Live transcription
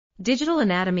Digital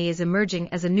anatomy is emerging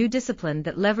as a new discipline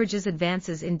that leverages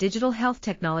advances in digital health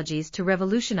technologies to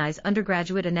revolutionize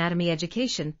undergraduate anatomy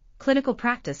education, clinical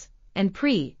practice, and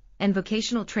pre- and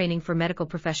vocational training for medical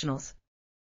professionals.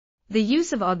 The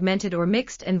use of augmented or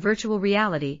mixed and virtual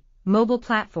reality, mobile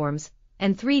platforms,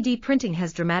 and 3D printing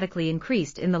has dramatically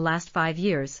increased in the last 5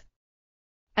 years.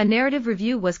 A narrative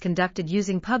review was conducted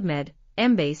using PubMed,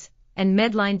 Embase, and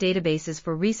Medline databases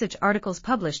for research articles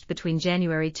published between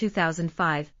January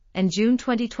 2005 and June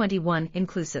 2021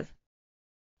 inclusive.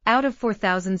 Out of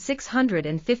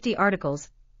 4,650 articles,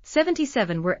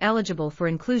 77 were eligible for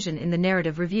inclusion in the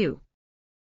narrative review.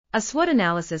 A SWOT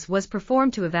analysis was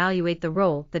performed to evaluate the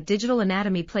role that digital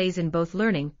anatomy plays in both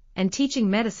learning and teaching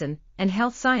medicine and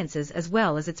health sciences as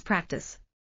well as its practice.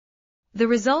 The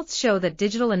results show that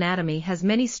digital anatomy has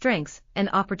many strengths and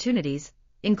opportunities,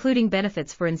 including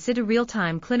benefits for in situ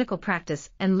real-time clinical practice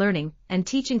and learning and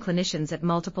teaching clinicians at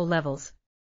multiple levels.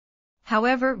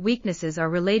 However, weaknesses are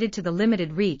related to the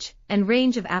limited reach and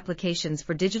range of applications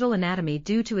for digital anatomy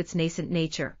due to its nascent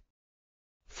nature.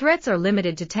 Threats are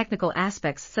limited to technical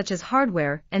aspects such as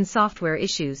hardware and software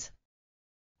issues.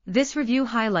 This review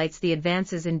highlights the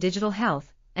advances in digital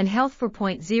health and Health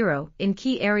 4.0 in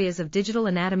key areas of digital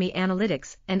anatomy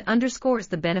analytics and underscores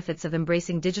the benefits of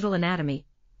embracing digital anatomy,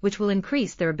 which will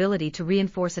increase their ability to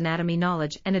reinforce anatomy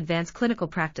knowledge and advance clinical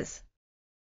practice.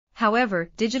 However,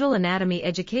 digital anatomy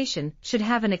education should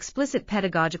have an explicit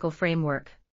pedagogical framework.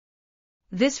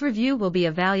 This review will be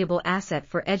a valuable asset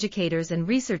for educators and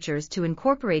researchers to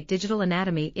incorporate digital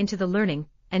anatomy into the learning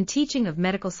and teaching of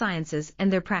medical sciences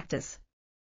and their practice.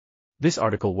 This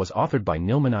article was authored by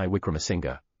Nilmini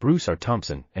Wickramasinghe, Bruce R.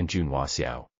 Thompson, and Junhua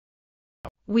Xiao.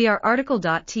 We are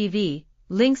RTCLTV,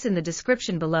 links in the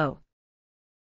description below.